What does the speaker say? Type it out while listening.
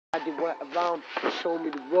I did went around, show me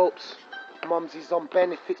the ropes. Mumsy's on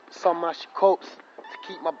benefits, but somehow she copes. To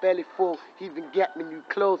keep my belly full, even get me new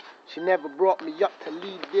clothes. She never brought me up to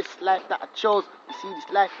lead this life that I chose. You see this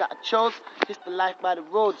life that I chose? It's the life by the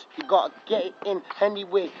roads. You gotta get it in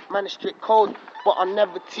anyway, man, it's strict code. But I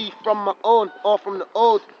never tea from my own or from the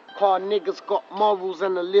old. Car niggas got morals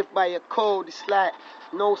and I live by a code. It's like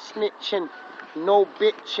no snitching, no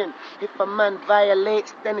bitching. If a man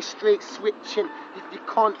violates, then it's straight switching. If you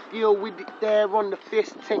can't deal with it there on the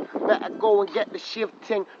fist ting, better go and get the shiv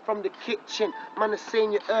ting from the kitchen. Man is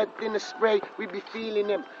saying you heard dinner spray, we be feeling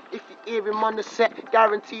him. If you hear him on the set,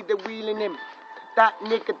 guaranteed they're wheeling him. That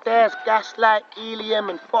nigga there's gas like helium.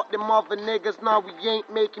 And fuck them other niggas, now we ain't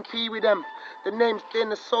making pee with them. The name's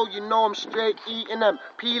Dinnerz, so you know I'm straight eating them,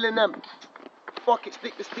 peeling them. Fuck it,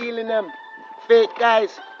 stick to stealing them. Fake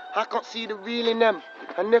guys, I can't see the real in them.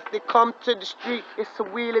 And if they come to the street, it's a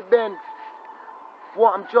wheelie bin.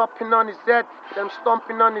 What I'm dropping on his head, then I'm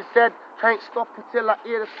stomping on his head. I ain't stopping till I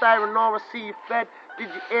hear the siren or I see you fed. Did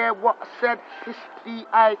you hear what I said? It's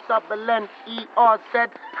D-I-double-N-E-R-Z.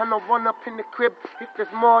 And I'll run up in the crib if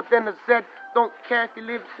there's more than a Z. Don't care if he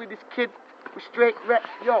lives with his kid, we straight wreck.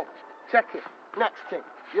 Yo, check it, next thing.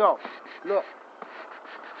 Yo, look.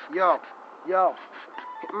 Yo,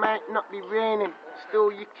 it might not be raining, still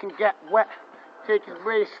you can get wet. Take his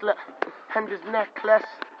bracelet and his necklace.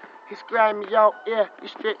 He's grimy out here,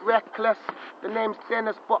 he's straight reckless. The name's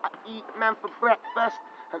Dinnerz, but I eat man for breakfast.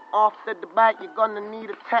 And after the bite, you're gonna need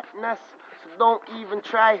a tetanus. So don't even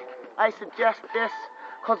try, I suggest this.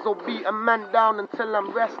 Cause I'll beat a man down until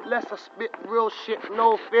I'm restless. I spit real shit,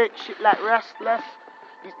 no fake shit like restless.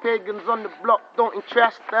 These pagans on the block don't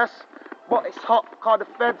interest us. But it's hot, cause the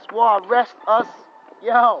feds will arrest us.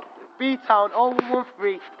 Yo, B-Town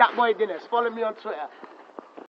 0113, that boy Dinnerz. Follow me on Twitter.